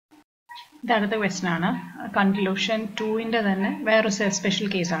ഇത് അടുത്ത ക്വസ്റ്റ്യൻ ആണ്. കൺക്ലൂഷൻ 2ന്റെ തന്നെ വേറൊരു സ്പെഷ്യൽ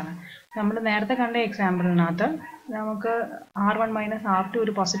കേസാണ്. നമ്മൾ നേരത്തെ കണ്ട എക്സാമ്പിളിനകത്ത് നമുക്ക് R1 മൈനസ് R2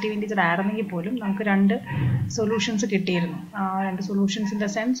 ഒരു പോസിറ്റീവ് ഇൻറ്റിജർ ആയിരുന്നെങ്കിൽ പോലും നമുക്ക് രണ്ട് സൊല്യൂഷൻസ് കിട്ടിയിരുന്നു. രണ്ട് സൊല്യൂഷൻസ് ഇൻ ദ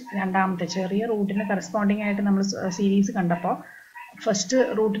സെൻസ് രണ്ടാമത്തെ ചെറിയ റൂട്ടിന് കറസ്പോണ്ടിങ് ആയിട്ട് നമ്മൾ സീരീസ് കണ്ടപ്പോൾ ഫസ്റ്റ്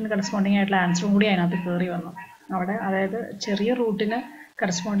റൂട്ടിന് കറസ്പോണ്ടിങ് ആയിട്ടുള്ള ആൻസറും കൂടി അതിനകത്ത് കയറി വന്നു. അവിടെ അതായത് ചെറിയ റൂട്ടിന്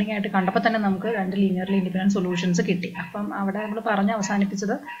കറസ്പോണ്ടിങ് ആയിട്ട് കണ്ടപ്പോൾ തന്നെ നമുക്ക് രണ്ട് ലീനിയർലി ഇൻഡിപെൻഡൻറ്റ് സൊല്യൂഷൻസ് കിട്ടി. അപ്പം അവിടെ നമ്മൾ പറഞ്ഞ്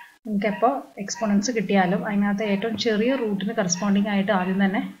അവസാനിപ്പിച്ചത് നമുക്ക് എപ്പോൾ എക്സ്പോണൻസ് കിട്ടിയാലും അതിനകത്ത് ഏറ്റവും ചെറിയ റൂട്ടിന് കറസ്പോണ്ടിങ് ആയിട്ട് ആദ്യം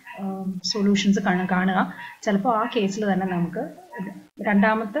തന്നെ സൊല്യൂഷൻസ് കാണുക. ചിലപ്പോൾ ആ കേസിൽ തന്നെ നമുക്ക്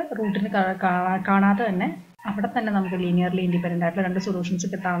രണ്ടാമത്തെ റൂട്ടിന് കാണാതെ തന്നെ അവിടെ തന്നെ നമുക്ക് ലീനിയർലി ഇൻഡിപെൻഡൻ്റ് ആയിട്ടുള്ള രണ്ട് സൊല്യൂഷൻസ്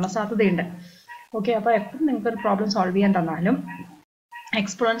കിട്ടാനുള്ള സാധ്യതയുണ്ട്. ഓക്കെ, അപ്പോൾ എപ്പം നിങ്ങൾക്ക് ഒരു പ്രോബ്ലം സോൾവ് ചെയ്യാൻ തന്നാലും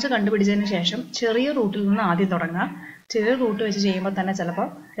എക്സ്പോണൻസ് കണ്ടുപിടിച്ചതിന് ശേഷം ചെറിയ റൂട്ടിൽ നിന്ന് ആദ്യം തുടങ്ങുക. ചെറിയ റൂട്ട് വെച്ച് ചെയ്യുമ്പോൾ തന്നെ ചിലപ്പോൾ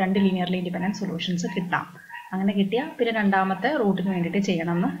രണ്ട് ലീനിയർലി ഇൻഡിപെൻഡൻറ്റ് സൊല്യൂഷൻസ് കിട്ടാം. അങ്ങനെ കിട്ടിയാൽ പിന്നെ രണ്ടാമത്തെ റൂട്ടിന് വേണ്ടിയിട്ട്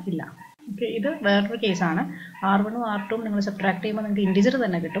ചെയ്യണമെന്ന് ഇല്ല. ഓക്കെ, ഇത് വേറൊരു കേസാണ്. R1ഉം R2ഉം നിങ്ങൾ സബ്ട്രാക്ട് ചെയ്യുമ്പോൾ നിങ്ങൾക്ക് ഇൻറ്റിജർ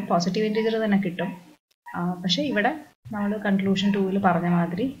തന്നെ കിട്ടും, പോസിറ്റീവ് ഇൻറ്റിജർ തന്നെ കിട്ടും. പക്ഷേ ഇവിടെ നമ്മൾ കൺക്ലൂഷൻ 2ൽ പറഞ്ഞ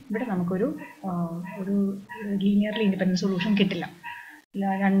മാതിരി ഇവിടെ നമുക്കൊരു ലീനിയർലി ഇൻഡിപെൻഡൻറ്റ് സൊല്യൂഷൻ കിട്ടില്ല.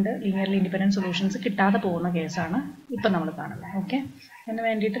 രണ്ട് ലീനിയർലി ഇൻഡിപെൻഡൻറ്റ് സൊല്യൂഷൻസ് കിട്ടാതെ പോകുന്ന കേസാണ് ഇപ്പം നമ്മൾ കാണുന്നത്. ഓക്കെ, അതിന്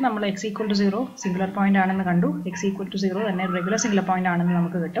വേണ്ടിയിട്ട് നമ്മൾ x=0 സിംഗുലർ പോയിന്റ് ആണെന്ന് കണ്ടു. x=0 തന്നെ റെഗുലർ സിംഗുലർ പോയിന്റ് ആണെന്ന്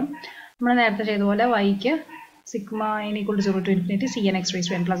നമുക്ക് കിട്ടും. നമ്മൾ നേരത്തെ ചെയ്ത പോലെ yക്ക് sigma n=0 to infinity cn x raised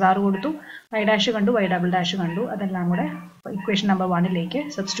to n plus r കൊടുത്തു. y ഡാഷ് കണ്ടു, y ഡബിൾ ഡാഷ് കണ്ടു. അതെല്ലാം കൂടെ ഇക്വേഷൻ നമ്പർ 1ലേക്ക്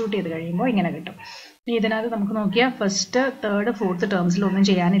സബ്സ്റ്റിറ്റ്യൂട്ട് ചെയ്ത് കഴിയുമ്പോൾ ഇങ്ങനെ കിട്ടും. ഇനി ഇതിനകത്ത് നമുക്ക് നോക്കിയാൽ ഫസ്റ്റ് തേർഡ് ഫോർത്ത് ടേംസിൽ ഒന്നും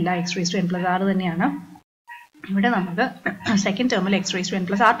ചെയ്യാനില്ല. x raised to n plus r തന്നെയാണ്. ഇവിടെ നമുക്ക് സെക്കൻഡ് ടേമിൽ x raised to n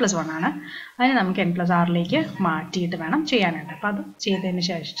plus r plus 1 ആണ്. അതിന് നമുക്ക് n plus rലേക്ക് മാറ്റിയിട്ട് വേണം ചെയ്യാനായിട്ട്. അപ്പം അത് ചെയ്തതിന്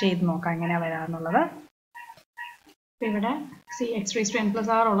ശേഷം ചെയ്ത് നോക്കാം എങ്ങനെയാണ് വരാമെന്നുള്ളത്. ഇവിടെ x raised to n plus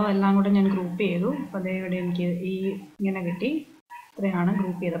r ഉള്ളതെല്ലാം കൂടെ ഞാൻ ഗ്രൂപ്പ് ചെയ്തു. അപ്പോൾ അതേ ഇവിടെ എനിക്ക് ഇങ്ങനെ കിട്ടി. ഇത്രയാണ്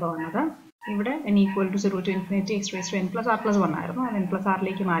ഗ്രൂപ്പ് ചെയ്തപ്പോൾ വന്നത്. ഇവിടെ n=0 to infinity x raised to n plus r plus 1 ആയിരുന്നു. അത് n plus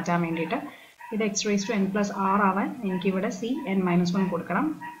rലേക്ക് മാറ്റാൻ വേണ്ടിയിട്ട് ഇത് x raised to n plus r ആവാൻ എനിക്കിവിടെ cn-1 കൊടുക്കണം.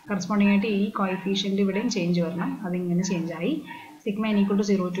 കറസ്പോണ്ടിങ് ആയിട്ട് ഈ കോയിഫിഷ്യൻ്റ് ഇവിടെയും ചേഞ്ച് വരണം. അതിങ്ങനെ ചേഞ്ച് ആയി. സിഗ്മ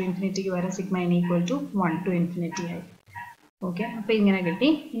n=0 to ഇൻഫിനിറ്റിക്ക് വരെ സിഗ്മ n=1 to infinity ആയി. ഓക്കെ, അപ്പോൾ ഇങ്ങനെ കിട്ടി.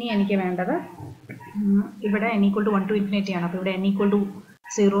 ഇനി എനിക്ക് വേണ്ടത് ഇവിടെ n=1 to infinity ആണ്. അപ്പോൾ ഇവിടെ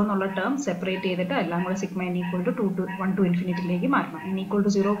n=0 എന്നുള്ള ടേം സെപ്പറേറ്റ് ചെയ്തിട്ട് എല്ലാം കൂടെ സിഗ്മ n=1 to infinity മാറ്റണം.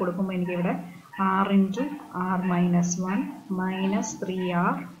 n=0 കൊടുക്കുമ്പോൾ എനിക്ക് ഇവിടെ r into r minus 1 minus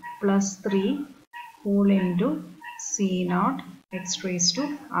 3r plus 3 whole into c0 x raised to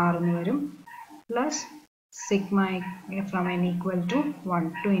r എന്ന് വരും plus sigma from n=1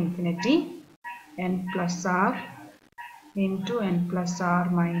 to infinity n plus r into n plus r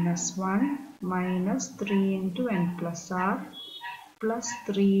minus 1 minus 3 into n plus r plus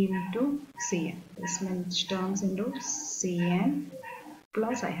 3 into cn. This means turns into cn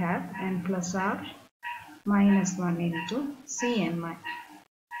plus I have n plus r minus 1 into cn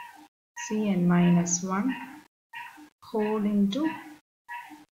minus 1 whole into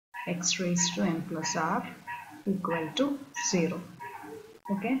x raised to n plus r equal to 0.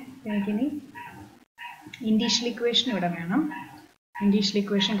 Okay, എനിക്കിനി ഇൻഡിഷ്യൽ equation ഇവിടെ വേണം. ഇൻഡിഷ്യൽ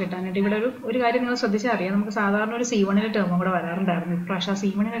equation കിട്ടാനായിട്ട് ഇവിടെ ഒരു കാര്യം നിങ്ങൾ ശ്രദ്ധിച്ചാൽ അറിയാം. നമുക്ക് സാധാരണ ഒരു C1ലെ ടേമും കൂടെ വരാറുണ്ടായിരുന്നു. ഇപ്രാവശ്യം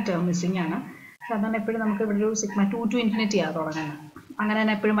C1ലെ ടേം മിസ്സിംഗ് ആണ്. സാധാരണ എപ്പോഴും നമുക്ക് ഇവിടെ ഒരു സിഗ്മ 2 to infinity ആണ് തുടങ്ങുന്നത്. അങ്ങനെ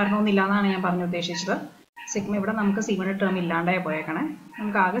തന്നെ എപ്പോഴും വരണമെന്നില്ല എന്നാണ് ഞാൻ പറഞ്ഞു ഉദ്ദേശിച്ചത്. സിഗ്മ ഇവിടെ നമുക്ക് C1 ടേം ഇല്ലാണ്ടായി പോയേക്കണേ.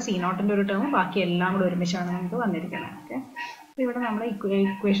 നമുക്ക് ആകെ C0ൻ്റെ ഒരു ടേമും ബാക്കി എല്ലാം കൂടെ ഒരുമിച്ചാണ് നമുക്ക് വന്നിരിക്കുന്നത്. ഓക്കെ, അപ്പോൾ ഇവിടെ നമ്മൾ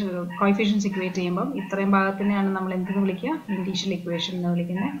ഇക്വേഷൻ കോയിഫിഷ്യൻസ് ഇക്വേറ്റ് ചെയ്യുമ്പം ഇത്രയും ഭാഗത്തിനെയാണ് നമ്മൾ എന്തെന്ന് വിളിക്കുക, ഇൻഡിഷ്യൽ ഇക്വേഷൻ എന്ന്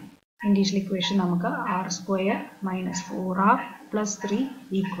വിളിക്കുന്നത്. ഇൻഡിഷ്യൽ ഇക്വേഷൻ നമുക്ക് r² minus 4r plus 3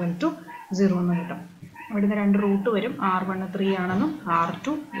 equal to 0 എന്ന് കിട്ടും. ഇവിടുന്ന് രണ്ട് റൂട്ട് വരും. r1 3 ആണെന്നും r2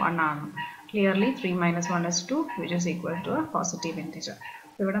 1 ആണെന്നും. Clearly 3 minus 1 is 2 which is equal to a positive integer.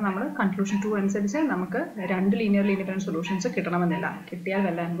 ഇവിടെ നമ്മൾ കൺക്ലൂഷൻ 2 അനുസരിച്ച് നമുക്ക് രണ്ട് ലീനിയർലി ഇൻഡിപെൻഡൻറ്റ് സൊല്യൂഷൻസ് കിട്ടണമെന്നില്ല. കിട്ടിയാൽ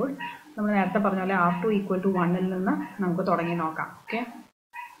വെൽ ആൻഡ് ഗുഡ്. നമ്മൾ നേരത്തെ പറഞ്ഞ പോലെ r2 = 1ൽ നിന്ന് നമുക്ക് തുടങ്ങി നോക്കാം. ഓക്കെ,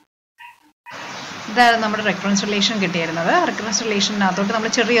 ഇതാണ് നമ്മുടെ റെക്കറൻസ് റിലേഷൻ കിട്ടിയിരുന്നത്. റെക്കറൻസ് റിലേഷനകത്തോട്ട് നമ്മൾ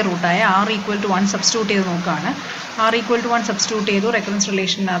ചെറിയ റൂട്ടായ r=1 സബ്സ്റ്റിറ്റ്യൂട്ട് ചെയ്ത് നോക്കുകയാണ്. r=1 സബ്സ്റ്റിറ്റ്യൂട്ട് ചെയ്തു. റെക്കറൻസ്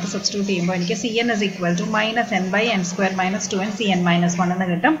റിലേഷനകത്ത് സബ്സ്റ്റിറ്റ്യൂട്ട് ചെയ്യുമ്പോൾ എനിക്ക് cn =-n² - 2n cn-1 എന്ന്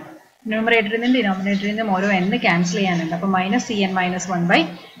കിട്ടും. ന്യൂമറേറ്ററിൽ നിന്നും ഡിനോമിനേറ്ററിൽ നിന്നും ഓരോ n ക്യാൻസൽ ചെയ്യാനുണ്ട്. അപ്പോൾ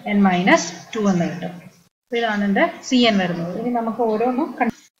 -cn-1/n-2 എന്ന് കിട്ടും. അപ്പോൾ ഇതാണ് എൻ്റെ cn വരുന്നത്. ഇനി നമുക്ക് ഓരോന്നും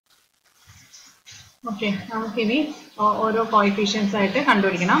ഓക്കെ, നമുക്കിനി ഓരോ കോയിഫിഷ്യൻസ് ആയിട്ട്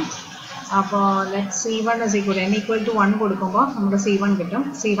കണ്ടുപിടിക്കണം. അപ്പോൾ c1 n=1 കൊടുക്കുമ്പോൾ നമുക്ക് c1 കിട്ടും.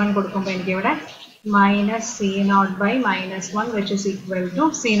 c1 കൊടുക്കുമ്പോൾ എനിക്കിവിടെ -c0/-1 which is equal to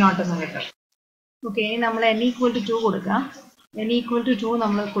c0 എന്ന് കിട്ടും. ഓക്കെ, ഇനി നമ്മൾ n=2 കൊടുക്കാം. n=2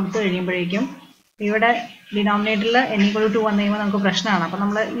 നമ്മൾ കൊടുത്തു കഴിയുമ്പോഴേക്കും ഇവിടെ ഡിനോമിനേറ്ററിൽ n equal to 2 വന്നു കഴിയുമ്പോൾ നമുക്ക് പ്രശ്നമാണ്. അപ്പോൾ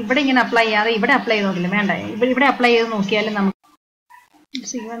നമ്മൾ ഇവിടെ ഇങ്ങനെ അപ്ലൈ ചെയ്യാതെ ഇവിടെ അപ്ലൈ ചെയ്ത് നോക്കില്ല, വേണ്ട, ഇവിടെ അപ്ലൈ ചെയ്ത് നോക്കിയാലും നമുക്ക്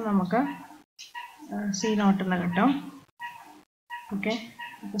C1 നമുക്ക് C0 എന്ന് കിട്ടും. ഓക്കെ,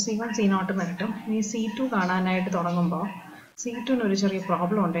 അപ്പോൾ C1 C0 എന്ന് കിട്ടും. ഇനി C2 കാണാനായിട്ട് തുടങ്ങുമ്പോൾ C2ന് ഒരു ചെറിയ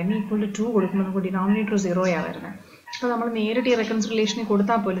പ്രോബ്ലം ഉണ്ട്. n equal to 2 കൊടുക്കുമ്പോൾ നമുക്ക് ഡിനോമിനേറ്റർ 0 വരുന്നത്. അപ്പോൾ നമ്മൾ നേരിട്ട് ഈ റെക്കൺസിലേഷനിൽ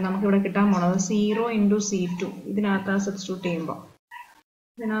കൊടുത്താൽ പോലും നമുക്ക് ഇവിടെ കിട്ടാൻ പോകുന്നത് 0 into C2 ഇതിനകത്ത് സബ്സ്റ്റിറ്റ്യൂട്ട്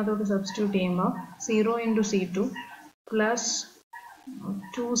ചെയ്യുമ്പോൾ 0 into C2 plus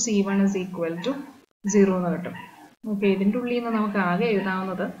 2C1 is equal to 0 എന്ന് കിട്ടും. ഓക്കെ, ഇതിൻ്റെ ഉള്ളിൽ നിന്ന് നമുക്ക് ആകെ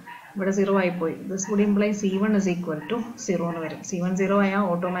എഴുതാവുന്നത് ഇവിടെ 0 ആയിപ്പോയി. This would imply C1 is equal to 0 എന്ന് വരും. C1 0 ആയാൽ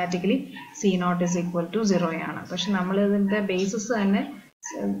automatically C0 is equal to 0 ആണ്. പക്ഷെ നമ്മൾ ഇതിൻ്റെ ബേസിസ് തന്നെ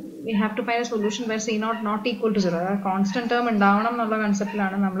we have to find a solution where C0 not equal to 0. അതായത് കോൺസ്റ്റന്റ് ടേം ഉണ്ടാവണം എന്നുള്ള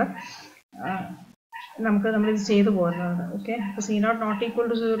കൺസെപ്റ്റിലാണ് നമ്മളിത് ചെയ്തു പോകുന്നത്. ഓക്കെ, അപ്പോൾ C0 നോട്ട് ഈക്വൽ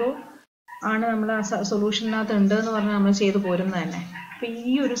ടു 0 ആണ് നമ്മൾ സൊല്യൂഷനകത്ത് ഉണ്ട് എന്ന് പറഞ്ഞാൽ നമ്മൾ ചെയ്തു പോരുന്നത് തന്നെ. അപ്പോൾ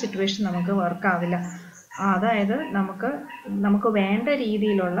ഈ ഒരു സിറ്റുവേഷൻ നമുക്ക് വർക്ക് ആവില്ല. അതായത് നമുക്ക് വേണ്ട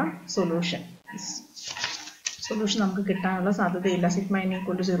രീതിയിലുള്ള സൊല്യൂഷൻ നമുക്ക് കിട്ടാനുള്ള സാധ്യതയില്ല. Sigma n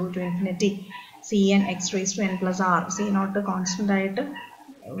equal to 0 to infinity Cn x raised to n plus r. C0 constant ആയിട്ട്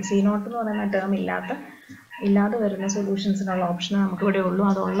C0 എന്ന് പറയുന്ന ടേം ഇല്ലാതെ വരുന്ന സൊല്യൂഷൻസിനുള്ള ഓപ്ഷൻ നമുക്ക് ഇവിടെ ഉള്ളൂ.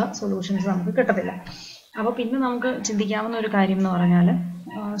 അതുള്ള സൊല്യൂഷൻസ് നമുക്ക് കിട്ടത്തില്ല. അപ്പോൾ പിന്നെ നമുക്ക് ചിന്തിക്കാവുന്ന ഒരു കാര്യം എന്ന് പറഞ്ഞാൽ,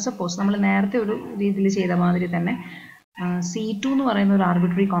 സപ്പോസ് നമ്മൾ നേരത്തെ ഒരു രീതിയിൽ ചെയ്ത മാതിരി തന്നെ C2 എന്ന് പറയുന്ന ഒരു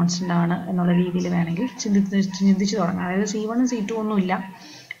ആർബിട്രറി കോൺസ്റ്റന്റ് ആണ് എന്നുള്ള രീതിയിൽ വേണമെങ്കിൽ ചിന്തിച്ച് തുടങ്ങാം. അതായത് C1 C2 ഒന്നുമില്ല.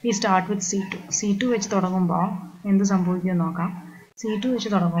 വി സ്റ്റാർട്ട് വിത്ത് C2 വെച്ച് തുടങ്ങുമ്പോൾ എന്ത് സംഭവിക്കുമെന്ന് നോക്കാം. C2 വെച്ച്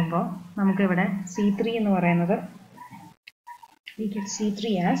തുടങ്ങുമ്പോൾ നമുക്കിവിടെ C3 എന്ന് പറയുന്നത്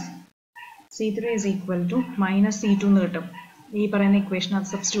C3 is equal to minus C2 എന്ന് കിട്ടും. ഈ പറയുന്ന ഇക്വേഷൻ അത്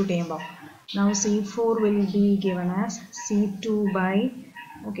സബ്സ്റ്റിറ്റ്യൂട്ട് ചെയ്യുമ്പോൾ now C4 will be given as C2 by,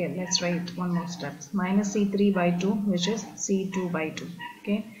 okay, let's write one more step, minus C3 by 2, which is C2 by 2.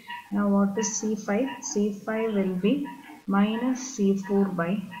 Okay, now what is C5 will be minus C4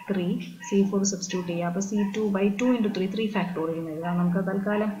 by 3. C4 substitute ചെയ്യുക. അപ്പോൾ C2 by 2 into 3 factorial എഴുതാം നമുക്ക്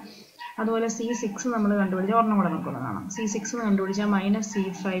തൽക്കാലം. അതുപോലെ C6 നമ്മൾ കണ്ടുപിടിച്ചാൽ ഒരെണ്ണം കൂടെ നമുക്കൊന്ന് കാണാം. C6 എന്ന് കണ്ടുപിടിച്ചാൽ മൈനസ്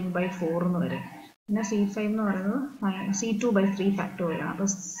C5 by 4 എന്ന് വരും. പിന്നെ C5 എന്ന് പറയുന്നത് C2 by 3 factorial ആണ്. അപ്പോൾ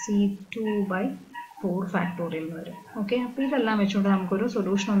C2 by 4 factorial എന്ന് വരും. ഓക്കെ, അപ്പോൾ ഇതെല്ലാം വെച്ചുകൊണ്ട് നമുക്കൊരു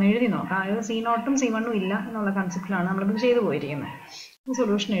സൊല്യൂഷൻ ഒന്ന് എഴുതി നോക്കാം. അതായത് C0ഉം C1ഉം ഇല്ല എന്നുള്ള കൺസെപ്റ്റിലാണ് നമ്മളിത് ചെയ്തു പോയിരിക്കുന്നത്. ഈ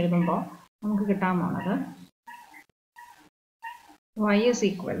സൊല്യൂഷൻ എഴുതുമ്പോൾ നമുക്ക് കിട്ടാൻ പോകുന്നത് y is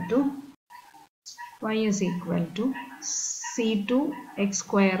equal to C2 x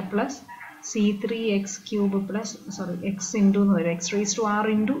square plus C3 x cube plus x into എന്ന് വരും, x raised to r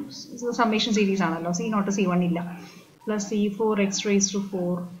into summation series ആണല്ലോ, C0 C1 ഇല്ല, plus C4 x raised to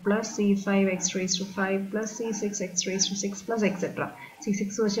 4 plus C5 x raised to 5 plus C6 x raised to 6 plus etc. C6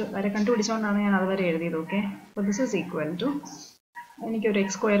 വെച്ച് വരെ കണ്ടുപിടിച്ചുകൊണ്ടാണ് ഞാൻ അതുവരെ എഴുതിയത്. Okay, അപ്പോൾ this is equal to, എനിക്കൊരു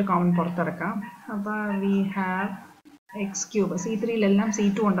x square common പുറത്തെടുക്കാം. അപ്പോൾ we have x cube, C3യിലെല്ലാം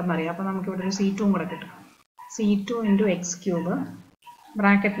C2 ഉണ്ടെന്ന് അറിയാം. അപ്പോൾ നമുക്കിവിടെ ഒരു C2 കൂടെ കിട്ടും. C2 into x cube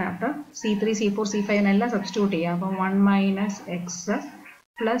ബ്രാക്കറ്റിനകത്ത് C3 C4 C5 എന്നെല്ലാം സബ്സ്റ്റിറ്റ്യൂട്ട് ചെയ്യാം. അപ്പം 1 minus x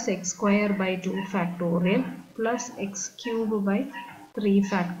plus x square by 2 factorial plus x cube by 3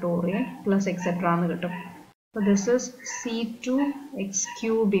 factorial plus etc. എന്ന് കിട്ടും. അപ്പോൾ this is C2 x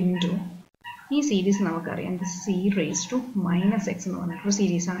cube into, ഈ സീരീസ് നമുക്കറിയാം, C raised to minus x എന്ന് പറഞ്ഞിട്ടൊരു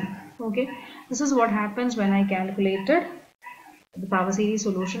സീരീസ് ആണ്. Okay, this is what happens when I calculated the power series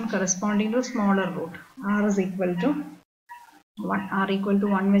solution corresponding to a smaller root. R is equal to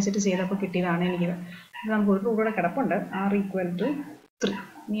 1 വെച്ചിട്ട് ചെയ്തപ്പോൾ കിട്ടിയതാണ് എനിക്കിത്. നമുക്ക് ഒരു റൂട്ട് കിടപ്പുണ്ട്, R equal to 3.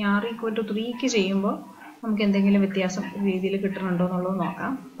 ഇനി R equal to 3ക്ക് ചെയ്യുമ്പോൾ നമുക്ക് എന്തെങ്കിലും വ്യത്യാസം രീതിയിൽ കിട്ടുന്നുണ്ടോ എന്നുള്ളത്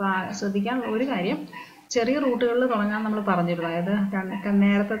നോക്കാം. അപ്പോൾ ശ്രദ്ധിക്കാൻ ഒരു കാര്യം, ചെറിയ റൂട്ടുകളിൽ തുടങ്ങാൻ നമ്മൾ പറഞ്ഞിരുന്നു. അതായത്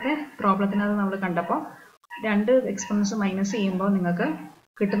നേരത്തെ പ്രോബ്ലത്തിനകത്ത് നമ്മൾ കണ്ടപ്പോൾ 2 എക്സ്പോണൻസ് മൈനസ് ചെയ്യുമ്പോൾ നിങ്ങൾക്ക്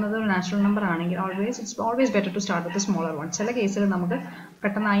കിട്ടുന്നത് ഒരു നാച്ചുറൽ നമ്പർ ആണെങ്കിൽ it's always better to start with smaller one. ചില കേസിൽ നമുക്ക്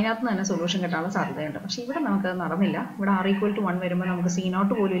പെട്ടെന്ന് അതിനകത്ത് തന്നെ സൊല്യൂഷൻ കിട്ടാനുള്ള സാധ്യതയുണ്ട്. പക്ഷേ ഇവിടെ നമുക്കത് നടന്നില്ല. ഇവിടെ R equal to 1 വരുമ്പോൾ നമുക്ക്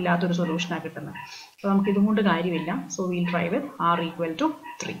C0 പോലും ഇല്ലാത്തൊരു സൊല്യൂഷനാണ് കിട്ടുന്നത്. അപ്പോൾ നമുക്ക് ഇതും കൊണ്ട് കാര്യമില്ല. So will try with R equal to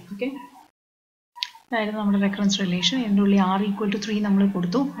 3. Okay, അതായത് നമ്മുടെ റെക്കറൻസ് റിലേഷൻ. ഇതിൻ്റെ ഉള്ളിൽ R equal to 3 നമ്മൾ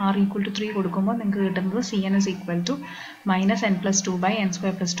കൊടുത്തു. R equal to 3 കൊടുക്കുമ്പോൾ നിങ്ങൾക്ക് കിട്ടുന്നത് Cn is equal to minus n plus 2 by n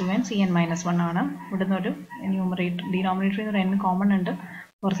square plus 2n Cn minus 1 ആണ്. ഇവിടുന്ന് ഒരു ഡിനോമിനേറ്ററിൽ ഒരു n കോമൺ ഉണ്ട്,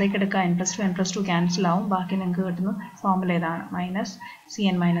 പുറത്തേക്ക് എടുക്കുക, n plus 2 ക്യാൻസൽ ആവും. ബാക്കി നിങ്ങൾക്ക് കിട്ടുന്ന ഫോർമുല ഏതാണ്? Minus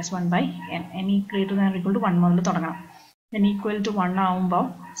Cn minus 1 by n. n greater than or equal to 1 മുതൽ തുടങ്ങണം. n equal to 1 ആവുമ്പോൾ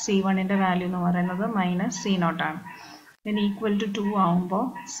C1ൻ്റെ വാല്യൂ എന്ന് പറയുന്നത് മൈനസ് C0 ആണ്. n equal to 2 ആവുമ്പോൾ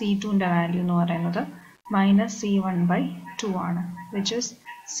C2ൻ്റെ വാല്യൂ എന്ന് പറയുന്നത് minus C1 by 2 ആണ്, which is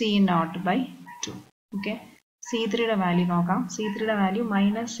C0 by 2. Okay, C3 value നോക്കാം. C3 വാല്യൂ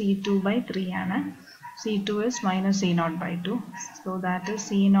മൈനസ് C2/3 ആണ്. C2 is minus C0/2. So that is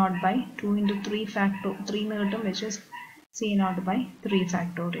C0/2 into 3 factor 3 എന്ന് കിട്ടും, which is C0/3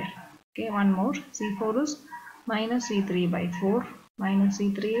 factorial. Okay, one more. C4 is minus C3/4. Minus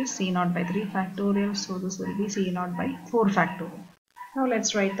C3 is C0/3 factorial. So this will be C0/4 factorial. Now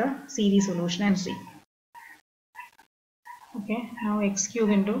let's write the series solution and see. Okay, now x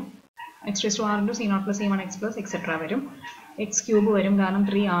cube into x raised to r into c0 plus c1 x plus etc. വരും. x cube വരും കാരണം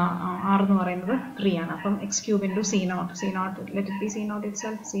 3 r എന്ന് പറയുന്നത് 3 ആണ്. അപ്പം x cube into c0 let it be c0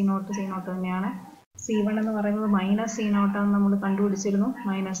 itself. c0 തന്നെയാണ്. c1 എന്ന് പറയുന്നത് മൈനസ് c0 ആണെന്ന് നമ്മൾ കണ്ടുപിടിച്ചിരുന്നു.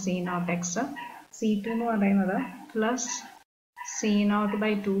 Minus c0 x. c2 എന്ന് പറയുന്നത് പ്ലസ്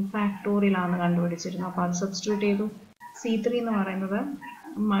c0/2 ഫാക്ടോറിയൽ ആണെന്ന് കണ്ടുപിടിച്ചിരുന്നു. അപ്പോൾ അത് സബ്സ്റ്റിറ്റ്യൂട്ട് ചെയ്തു. c3 എന്ന് പറയുന്നത്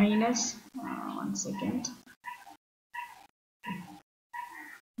മൈനസ്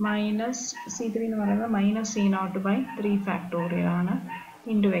c3 എന്ന് പറയുന്നത് മൈനസ് c0/3 ഫാക്ടോറിയൽ ആണ്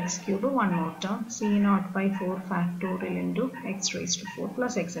into x cube, one more term c0/4 factorial into x raised to 4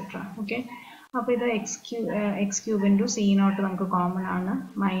 plus etc. Okay, അപ്പോൾ ഇത് x cube into c0 നമുക്ക് കോമൺ ആണ്.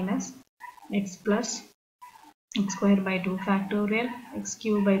 Minus x plus x square by 2 factorial x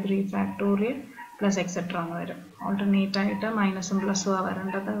cube by 3 factorial plus etc. എന്ന് വരും. Alternate ആയിട്ട് മൈനസും പ്ലസും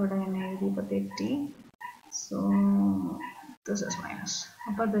വരേണ്ടത്. ഇവിടെ ഞാൻ എഴുതിയപ്പോൾ തെറ്റി. So this is minus.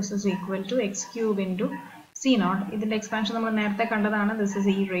 അപ്പോൾ this is equal to x cube into c0. ഇതിന്റെ എക്സ്പാൻഷൻ നമ്മൾ നേരത്തെ കണ്ടതാണ്. this is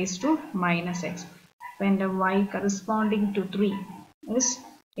e raised to minus x. അപ്പോൾ എൻ്റെ y corresponding to 3 is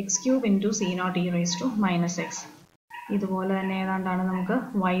x cube into c0 e raised to minus x. ഇതുപോലെ തന്നെ ഏതാണ്ടാണ് നമുക്ക്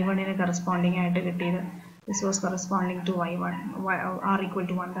y1ന് corresponding ആയിട്ട് കിട്ടിയത്. this was corresponding to y1 r equal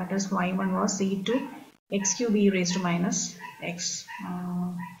to 1, that is y1 was c2 x cube e raised to minus x.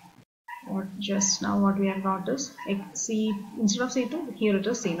 Just now what we have got is c instead of c2 here it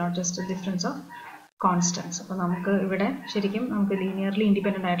is c0, just a difference of constants. അപ്പോൾ നമുക്ക് ഇവിടെ ശരിക്കും നമുക്ക് linearly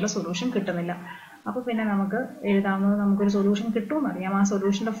independent ആയിട്ടുള്ള solution കിട്ടുന്നില്ല. അപ്പോൾ പിന്നെ നമുക്ക് എഴുതാവുന്നത് നമുക്കൊരു സൊല്യൂഷൻ കിട്ടുമെന്ന് അറിയാം. ആ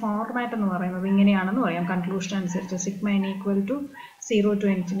സൊല്യൂഷന്റെ ഫോർമാറ്റ് എന്ന് പറയുന്നത് ഇങ്ങനെയാണെന്ന് പറയാം. കൺക്ലൂഷൻ അനുസരിച്ച് sigma n equal to 0 to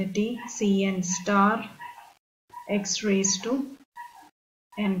infinity cn star x raised to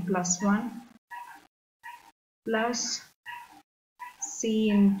n plus 1 plus c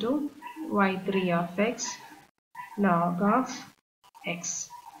into y3 of x log of x.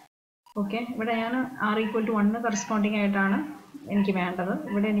 Okay, ഇവിടെ ഞാൻ r equal to 1 കറസ്പോണ്ടിങ് ആയിട്ടാണ് എനിക്ക് വേണ്ടത്.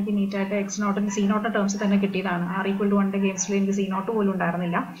 ഇവിടെ എനിക്ക് നീറ്റായിട്ട് x നോട്ടിന് c നോട്ടിന്റെ ടേംസ് തന്നെ കിട്ടിയതാണ്. r equal to 1 കേസിൽ എനിക്ക് c നോട്ട് പോലും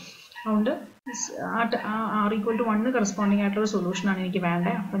ഉണ്ടായിരുന്നില്ല. അതുകൊണ്ട് r equal to 1 കറസ്പോണ്ടിങ് ആയിട്ടുള്ള സൊല്യൂഷൻ ആണ് എനിക്ക്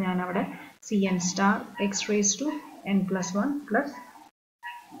വേണ്ടത്. അപ്പോൾ ഞാൻ അവിടെ cn star x raised to n plus 1 plus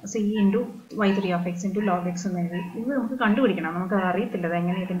c into y3 of x into log x എന്ന് എഴുതി. ഇത് നമുക്ക് കണ്ടുപിടിക്കണം. നമുക്ക് അറിയത്തില്ല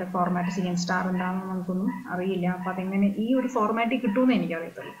എങ്ങനെ ഇതിന്റെ ഫോർമാറ്റ് cn star എന്താണെന്ന് നമുക്കൊന്നും അറിയില്ല. അപ്പോൾ അതെങ്ങനെ ഈ ഒരു ഫോർമാറ്റിൽ കിട്ടുമെന്ന് എനിക്ക്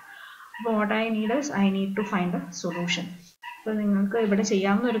അറിയത്തുള്ളൂ. അപ്പോൾ what I need is I need to find a solution. അപ്പോൾ നിങ്ങൾക്ക് ഇവിടെ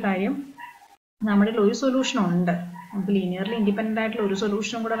ചെയ്യാവുന്ന ഒരു കാര്യം, നമ്മുടെ ഒരു സൊല്യൂഷൻ ഉണ്ട്, നമുക്ക് ലീനിയർലി ഇൻഡിപെൻഡന്റ് ആയിട്ടുള്ള ഒരു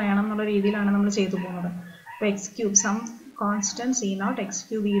സൊല്യൂഷനും കൂടെ വേണം എന്നുള്ള രീതിയിലാണ് നമ്മൾ ചെയ്തു പോകുന്നത്. അപ്പോൾ x cube some constant c0 x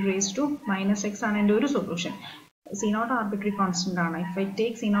cube e raised to minus x ആണ് എൻ്റെ ഒരു സൊല്യൂഷൻ. c0 arbitrary constant ആണ്. If I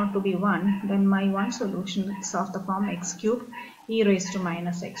take c0 to be 1, then my one solution is of the form x cube e raised to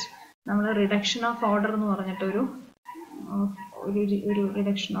minus x. നമ്മൾ reduction of order എന്ന് പറഞ്ഞിട്ട് ഒരു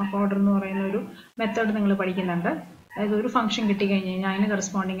reduction of order എന്ന് പറയുന്ന ഒരു method നിങ്ങൾ പഠിക്കുന്നുണ്ട്. അതായത് ഒരു ഫംഗ്ഷൻ കിട്ടിക്കഴിഞ്ഞ് കഴിഞ്ഞാൽ അതിന്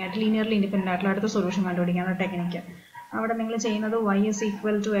കറസ്പോണ്ടിങ് ആയിട്ട് ലീനിയർലി ഇൻഡിപെൻഡന്റ് ആയിട്ടുള്ള അടുത്ത സൊല്യൂഷൻ കണ്ടുപിടിക്കാനുള്ള ടെക്നിക്ക്. അവിടെ നിങ്ങൾ ചെയ്യുന്നത് y is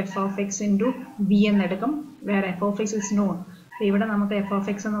equal to f of x into b എന്നെടുക്കും, വേറെ f of x is known. ഇവിടെ നമുക്ക് f of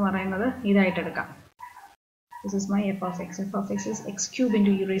x എന്ന് പറയുന്നത് ഇതായിട്ട് എടുക്കാം. This is my f of x. f of x is x cube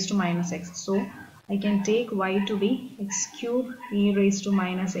into e raised to minus x. So I can take y to be x cube e raised to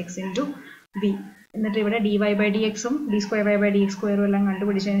minus x into b. എന്നിട്ട് ഇവിടെ dy by dx ഉം d square y by dx square എല്ലാം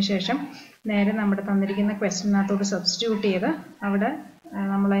കണ്ടുപിടിച്ചതിന് ശേഷം നേരെ നമ്മുടെ തന്നിരിക്കുന്ന ക്വസ്റ്റ്യനകത്തോട് substitute ചെയ്ത് അവിടെ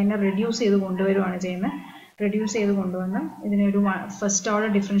നമ്മൾ അതിനെ റെഡ്യൂസ് ചെയ്ത് കൊണ്ടുവരുവാണ് ചെയ്യുന്നത്. റെഡ്യൂസ് ചെയ്ത് കൊണ്ടുവന്ന് ഇതിനെ ഒരു ഫസ്റ്റ് ഓർഡർ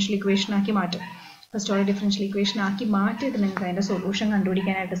ഡിഫറൻഷ്യൽ ഇക്വേഷൻ ആക്കി മാറ്റും. ഫസ്റ്റ് ഓർഡർ ഡിഫറൻഷ്യൽ ഇക്വേഷൻ ആക്കി മാറ്റിയിട്ട് നിങ്ങൾക്ക് അതിൻ്റെ സൊല്യൂഷൻ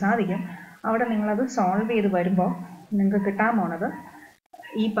കണ്ടുപിടിക്കാനായിട്ട് സാധിക്കും. അവിടെ നിങ്ങളത് സോൾവ് ചെയ്ത് വരുമ്പോൾ നിങ്ങൾക്ക് കിട്ടാൻ പോണത്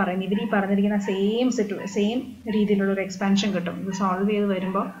ഇവർ പറഞ്ഞിരിക്കുന്ന സെയിം രീതിയിലുള്ള ഒരു എക്സ്പാൻഷൻ കിട്ടും. ഇത് സോൾവ് ചെയ്ത്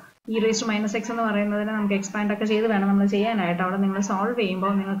വരുമ്പോൾ e raised to minus x എന്ന് പറയുന്നതിനെ നമുക്ക് എക്സ്പാൻഡ് ഒക്കെ ചെയ്ത് വേണം നമ്മൾ ചെയ്യാനായിട്ട്. അവിടെ നിങ്ങൾ സോൾവ്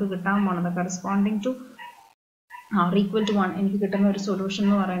ചെയ്യുമ്പോൾ നിങ്ങൾക്ക് കിട്ടാൻ പോണത് corresponding to r equal to 1 എനിക്ക് കിട്ടുന്ന ഒരു സൊല്യൂഷൻ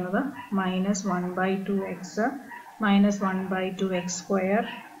എന്ന് പറയുന്നത് minus 1/2x minus 1/2x square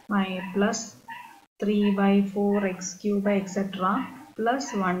plus 3/4x cube etcetera plus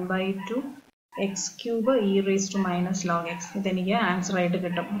 1/2x cube e raised to minus log x. ഇതെനിക്ക് ആൻസർ ആയിട്ട്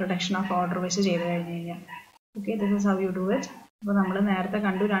കിട്ടും റിഡക്ഷൻ ഓഫ് ഓർഡർ വെച്ച് ചെയ്ത് കഴിഞ്ഞ് കഴിഞ്ഞാൽ. Okay, this is how you do it. അപ്പോൾ നമ്മൾ നേരത്തെ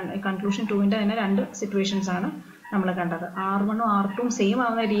കണ്ടു കൺക്ലൂഷൻ 2ന്റെ തന്നെ രണ്ട് സിറ്റുവേഷൻസ് ആണ്. നമ്മൾ കണ്ടത്. R1ഉം R2ഉം സെയിം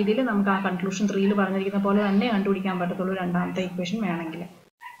ആവുന്ന രീതിയിൽ നമുക്ക് ആ കൺക്ലൂഷൻ 3ൽ പറഞ്ഞിരിക്കുന്ന പോലെ തന്നെ കണ്ടുപിടിക്കാൻ പറ്റത്തുള്ളൂ രണ്ടാമത്തെ ഇക്വേഷൻ വേണമെങ്കിൽ.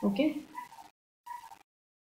 ഓക്കെ.